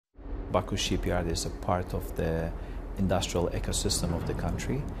Baku Shipyard is a part of the industrial ecosystem of the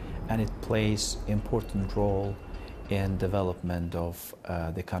country, and it plays an important role in development of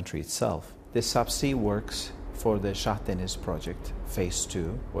the country itself. The subsea works for the Shah Deniz project, phase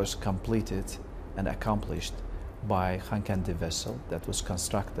 2, was completed and accomplished by Khankendi vessel that was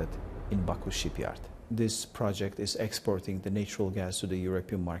constructed in Baku Shipyard. This project is exporting the natural gas to the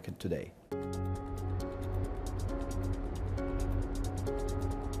European market today.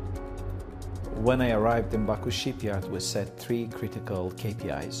 When I arrived in Baku Shipyard, we set 3 critical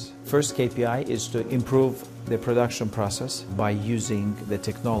KPIs. First KPI is to improve the production process by using the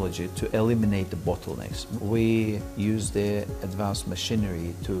technology to eliminate the bottlenecks. We use the advanced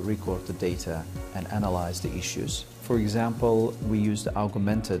machinery to record the data and analyze the issues. For example, we use the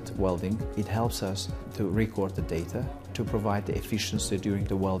augmented welding. It helps us to record the data, to provide the efficiency during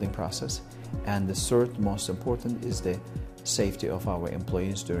the welding process. And the third most important is the safety of our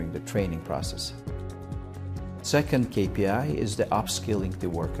employees during the training process. Second KPI is the upskilling the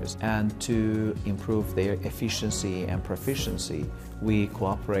workers, and to improve their efficiency and proficiency, we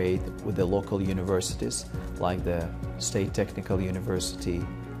cooperate with the local universities like the State Technical University,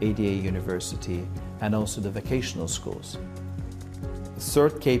 ADA University, and also the vocational schools. The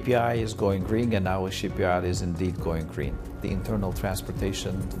third KPI is going green, and our shipyard is indeed going green. The internal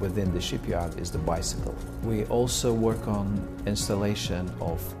transportation within the shipyard is the bicycle. We also work on installation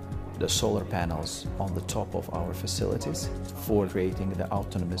of the solar panels on the top of our facilities for creating the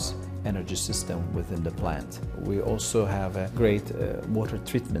autonomous energy system within the plant. We also have a great water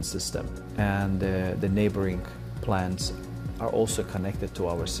treatment system, and the neighboring plants are also connected to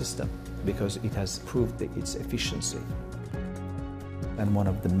our system because it has proved its efficiency. And one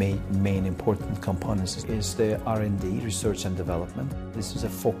of the main important components is the R&D, research and development. This is a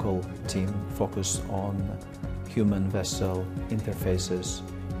focal team focused on human vessel interfaces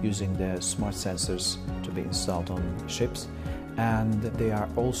using the smart sensors to be installed on ships. And they are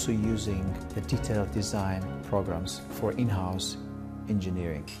also using the detailed design programs for in-house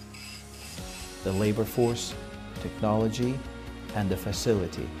engineering. The labor force, technology, and the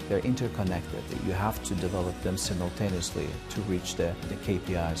facility, they're interconnected. You have to develop them simultaneously to reach the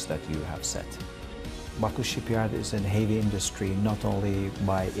KPIs that you have set. Baku Shipyard is a heavy industry, not only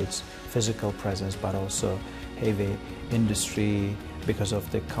by its physical presence, but also heavy industry because of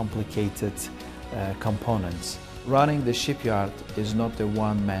the complicated components. Running the shipyard is not a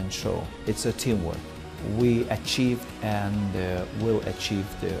one-man show, it's a teamwork. We achieved and will achieve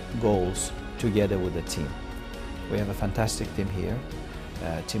the goals together with the team. We have a fantastic team here,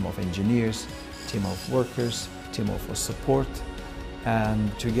 a team of engineers, team of workers, team of support,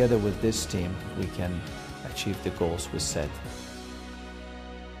 and together with this team we can achieve the goals we set.